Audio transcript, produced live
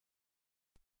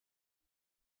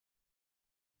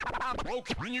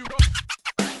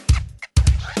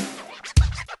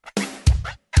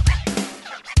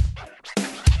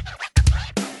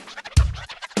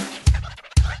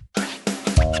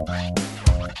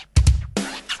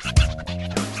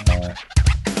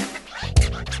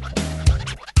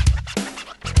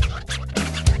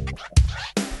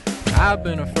I've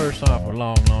been a first son for a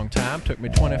long time. Took me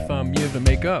 25 years to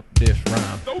make up this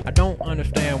rhyme. I don't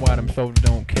understand why them soldiers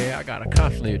don't care. I gotta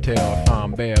constantly tell a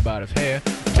son bear about his hair.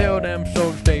 Tell them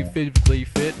soldiers stay physically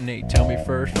fit, and they tell me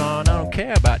first son I don't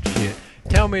care about shit.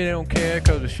 Tell me they don't care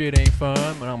cause the shit ain't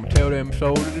fun, but I'ma tell them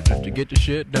soldiers just to get the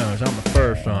shit done. So I'm the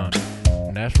first son.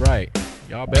 And that's right,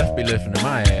 y'all best be listening to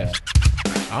my ass.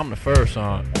 I'm the first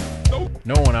son.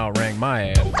 No one outrank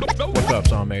my ass. What's up,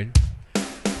 son major?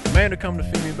 Commander come to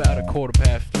see me about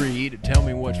 3:15 to tell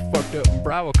me what's fucked up in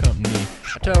Bravo Company.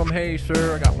 I tell him, hey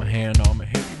sir, I got my hand on my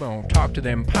hip, you gonna talk to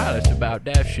them pilots about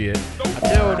that shit. I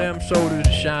tell them soldiers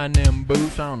to shine them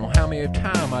boots, I don't know how many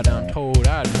times I done told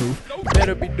I'd hoof.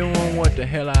 Better be doing what the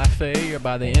hell I say, or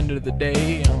by the end of the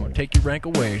day, I'm gonna take your rank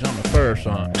away, 'cause I'm the first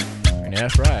son. And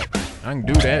that's right, I can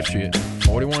do that shit.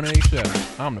 4187,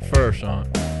 I'm the first son.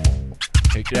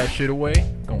 Take that shit away,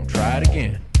 gonna try it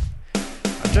again.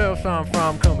 Tell some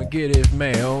from come and get his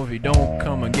mail. If he don't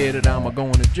come and get it, I'm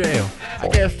a-going to jail. I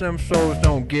guess them souls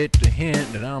don't get the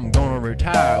hint that I'm gonna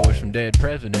retire with some dead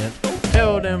presidents.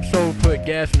 Tell them souls put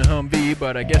gas in the Humvee,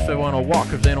 but I guess they wanna walk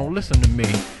cause they don't listen to me.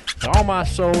 So all my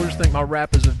soldiers think my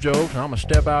rap is a joke, so I'ma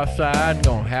step outside and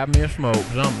gonna have me a smoke,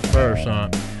 cause I'm the first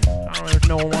son. I don't know if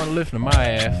no one wanna listen to my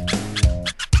ass.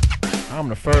 I'm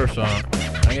the first son.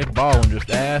 I get Baldwin just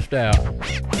assed out.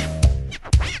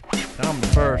 I'm the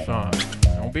first son.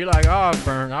 Don't be like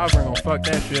Osborne. Osborne gonna fuck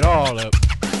that shit all up.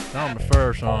 I'm the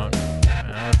first son.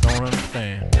 I just don't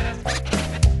understand.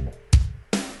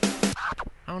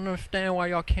 I don't understand why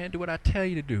y'all can't do what I tell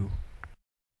you to do.